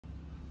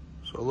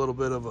So a little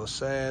bit of a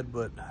sad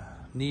but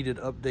needed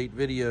update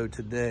video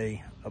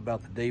today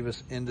about the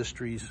Davis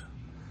Industries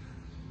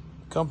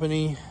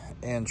company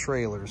and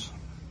trailers.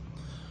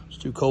 It's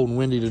too cold and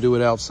windy to do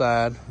it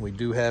outside. We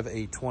do have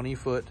a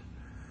 20-foot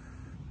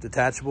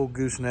detachable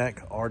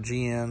gooseneck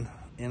RGN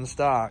in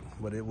stock,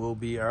 but it will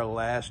be our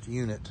last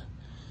unit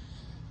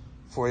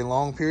for a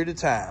long period of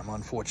time,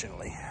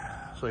 unfortunately.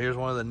 So here's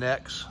one of the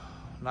necks.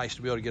 Nice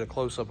to be able to get a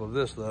close-up of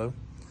this though.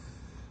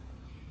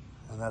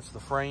 And that's the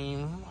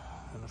frame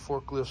and the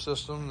forklift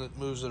system that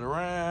moves it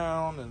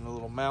around, and the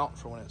little mount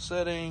for when it's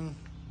sitting.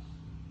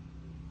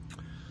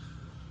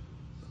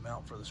 The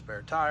mount for the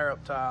spare tire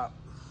up top.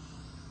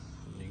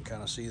 And you can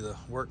kind of see the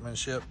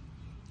workmanship.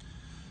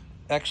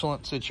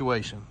 Excellent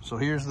situation. So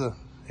here's the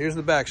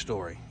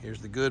backstory.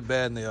 Here's the good,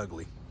 bad, and the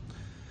ugly.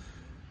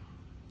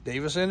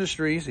 Davis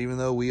Industries, even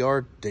though we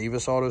are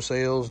Davis Auto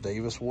Sales,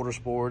 Davis Water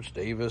Sports,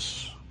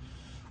 Davis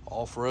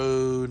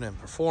Off-Road and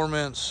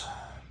Performance,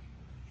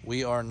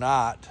 we are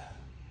not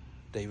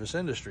Davis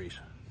Industries.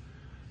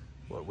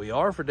 What we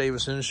are for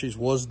Davis Industries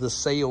was the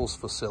sales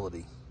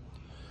facility.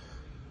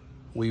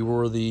 We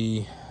were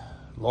the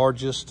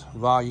largest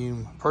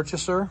volume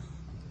purchaser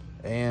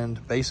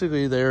and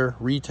basically their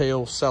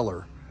retail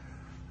seller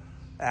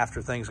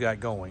after things got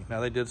going.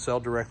 Now, they did sell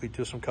directly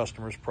to some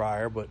customers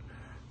prior, but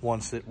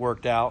once it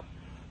worked out,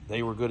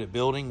 they were good at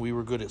building, we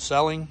were good at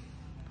selling.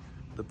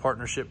 The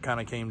partnership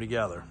kind of came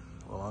together.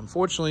 Well,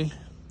 unfortunately,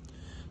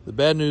 the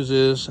bad news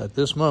is at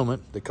this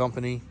moment, the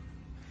company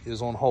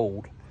is on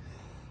hold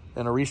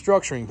in a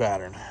restructuring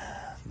pattern.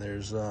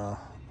 There's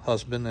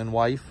husband and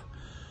wife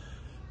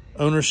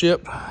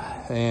ownership,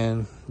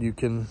 and you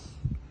can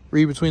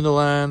read between the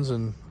lines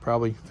and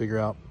probably figure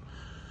out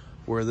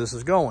where this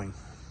is going.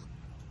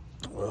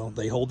 Well,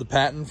 they hold the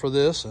patent for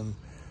this, and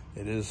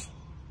it is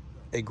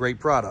a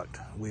great product.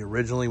 We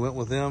originally went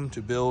with them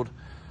to build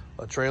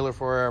a trailer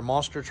for our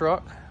monster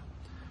truck.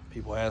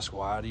 People ask,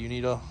 why do you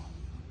need a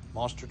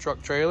monster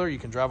truck trailer? You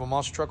can drive a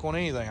monster truck on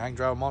anything. I can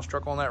drive a monster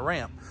truck on that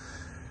ramp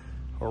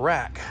or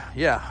rack.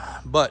 Yeah,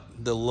 but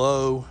the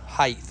low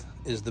height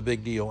is the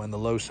big deal, and the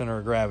low center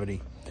of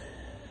gravity.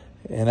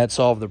 And that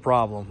solved the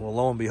problem. Well,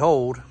 lo and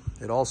behold,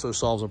 it also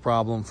solves a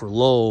problem for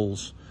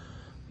lulls,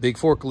 big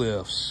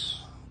forklifts,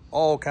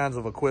 all kinds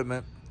of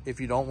equipment if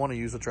you don't want to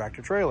use a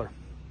tractor trailer.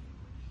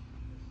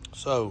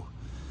 So,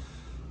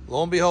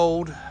 lo and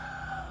behold,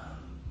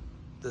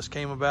 this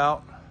came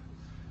about,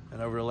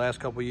 and over the last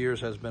couple of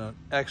years has been an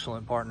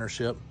excellent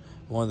partnership.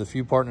 One of the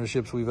few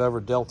partnerships we've ever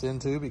dealt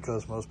into,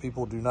 because most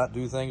people do not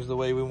do things the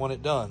way we want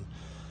it done.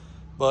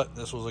 But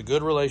this was a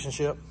good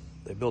relationship.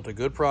 They built a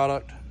good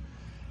product.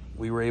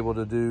 We were able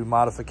to do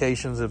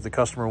modifications. If the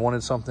customer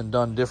wanted something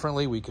done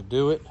differently, we could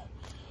do it.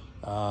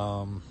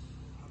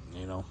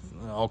 You know,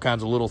 all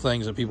kinds of little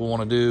things that people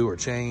want to do or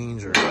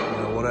change or, you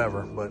know,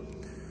 whatever. But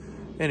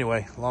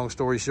anyway, long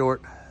story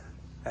short,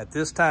 at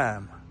this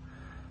time,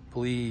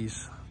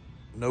 please,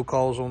 no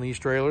calls on these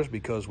trailers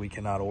because we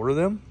cannot order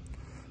them.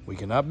 We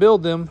cannot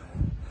build them.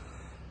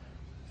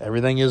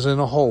 Everything is in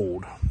a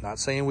hold. Not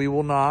saying we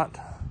will not.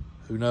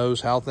 Who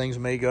knows how things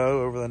may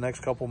go over the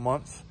next couple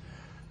months.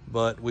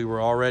 But we were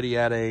already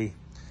at a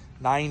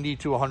 90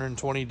 to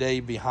 120 day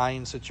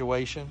behind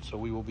situation. So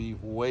we will be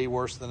way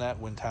worse than that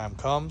when time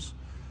comes.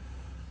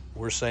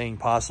 We're saying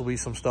possibly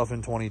some stuff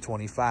in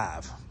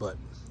 2025. But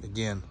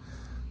again,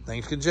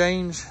 things could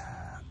change.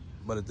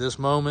 But at this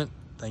moment,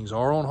 things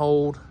are on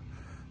hold.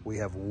 We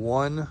have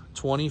one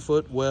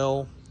 20-foot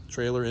well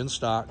trailer in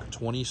stock,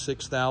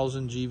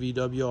 26,000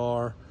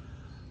 GVWR,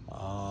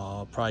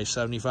 probably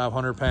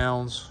 7,500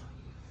 pounds,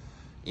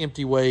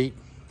 empty weight.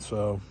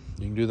 So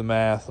you can do the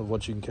math of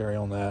what you can carry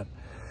on that.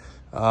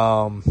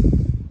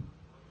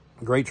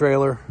 Great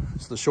trailer.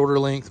 It's the shorter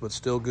length, but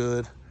still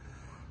good.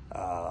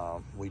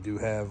 We do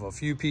have a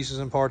few pieces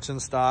and parts in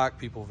stock.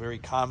 People very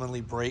commonly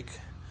break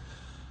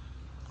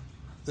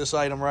this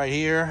item right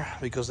here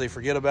because they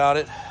forget about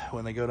it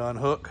when they go to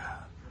unhook,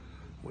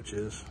 which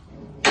is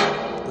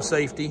the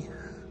safety,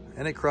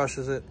 and it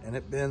crushes it and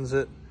it bends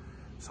it.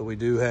 So we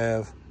do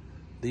have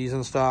these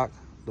in stock,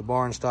 the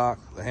bar in stock,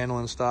 the handle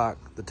in stock,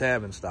 the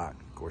tab in stock.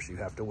 Of course, you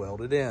have to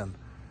weld it in.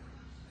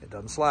 It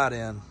doesn't slide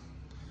in.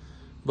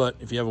 But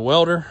if you have a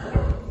welder,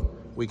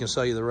 we can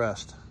sell you the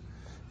rest.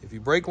 If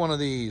you break one of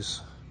these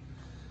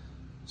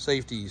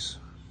safeties,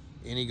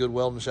 any good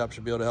welding shop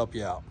should be able to help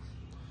you out.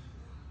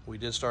 We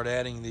did start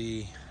adding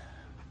the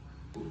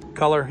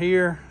color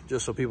here,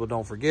 just so people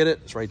don't forget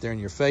it. It's right there in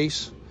your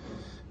face.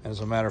 As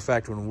a matter of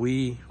fact, when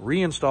we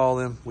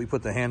reinstall them, we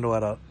put the handle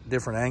at a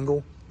different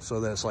angle so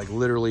that it's like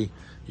literally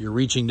you're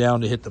reaching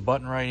down to hit the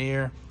button right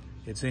here.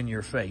 It's in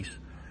your face.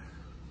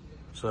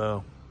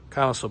 So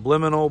kind of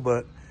subliminal,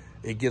 but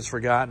it gets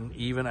forgotten.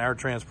 Even our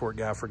transport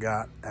guy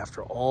forgot.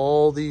 After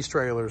all these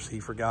trailers, he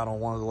forgot on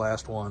one of the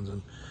last ones,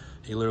 and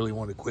he literally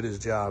wanted to quit his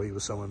job. He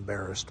was so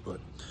embarrassed. But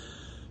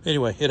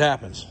anyway, it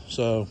happens.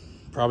 So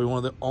probably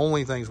one of the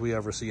only things we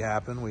ever see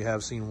happen. We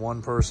have seen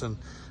one person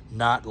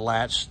not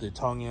latch the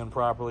tongue in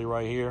properly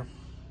right here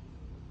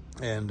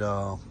and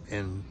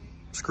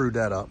screwed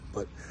that up.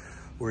 But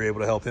we were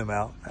able to help him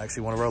out.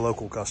 Actually, one of our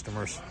local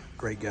customers,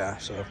 great guy.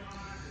 So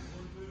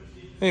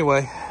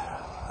anyway,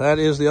 that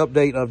is the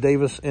update of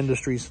Davis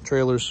Industries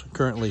trailers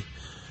currently.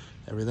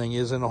 Everything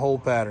is in a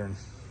hold pattern.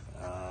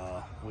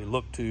 We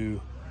look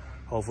to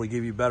hopefully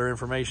give you better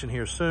information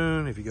here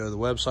soon. If you go to the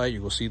website,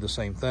 you will see the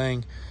same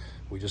thing.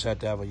 We just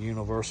had to have a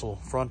universal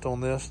front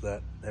on this,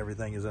 that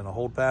everything is in a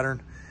hold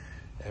pattern.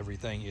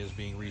 Everything is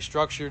being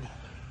restructured.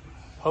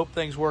 Hope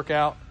things work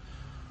out,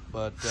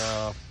 but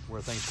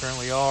where things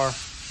currently are,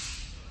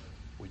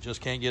 we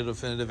just can't get a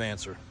definitive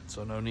answer.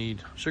 So no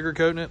need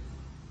sugarcoating it,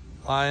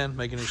 lying,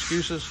 making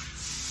excuses.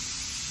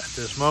 At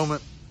this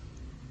moment,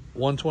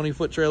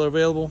 120-foot trailer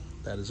available.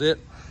 That is it.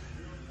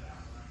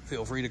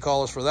 Feel free to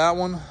call us for that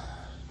one,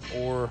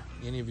 or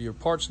any of your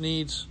parts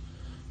needs.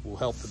 We'll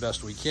help the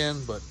best we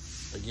can, but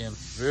again,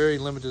 very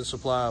limited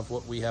supply of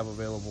what we have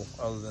available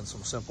other than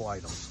some simple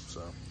items.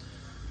 So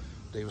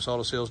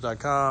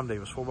DavisAutoSales.com,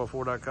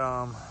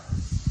 Davis4x4.com.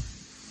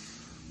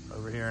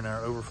 Over here in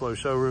our overflow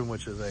showroom,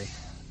 which is a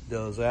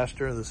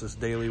disaster. This is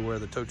daily where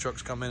the tow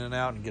trucks come in and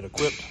out and get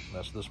equipped.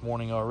 That's this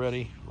morning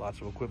already.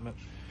 Lots of equipment,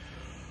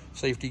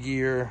 safety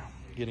gear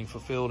getting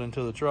fulfilled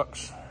into the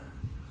trucks,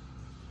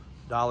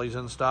 dollies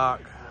in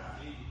stock,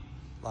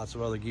 lots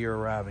of other gear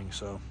arriving.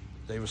 So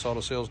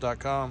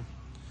DavisAutoSales.com,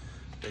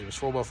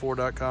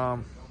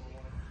 Davis4x4.com,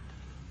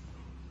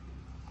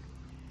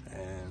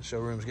 and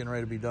showroom's getting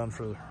ready to be done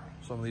for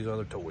some of these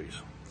other toys.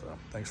 So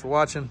thanks for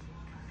watching.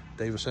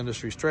 Davis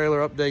Industries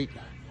trailer update,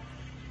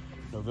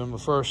 November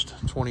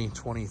 1st,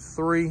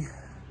 2023.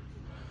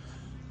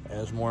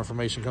 As more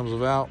information comes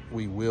about,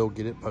 we will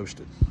get it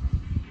posted.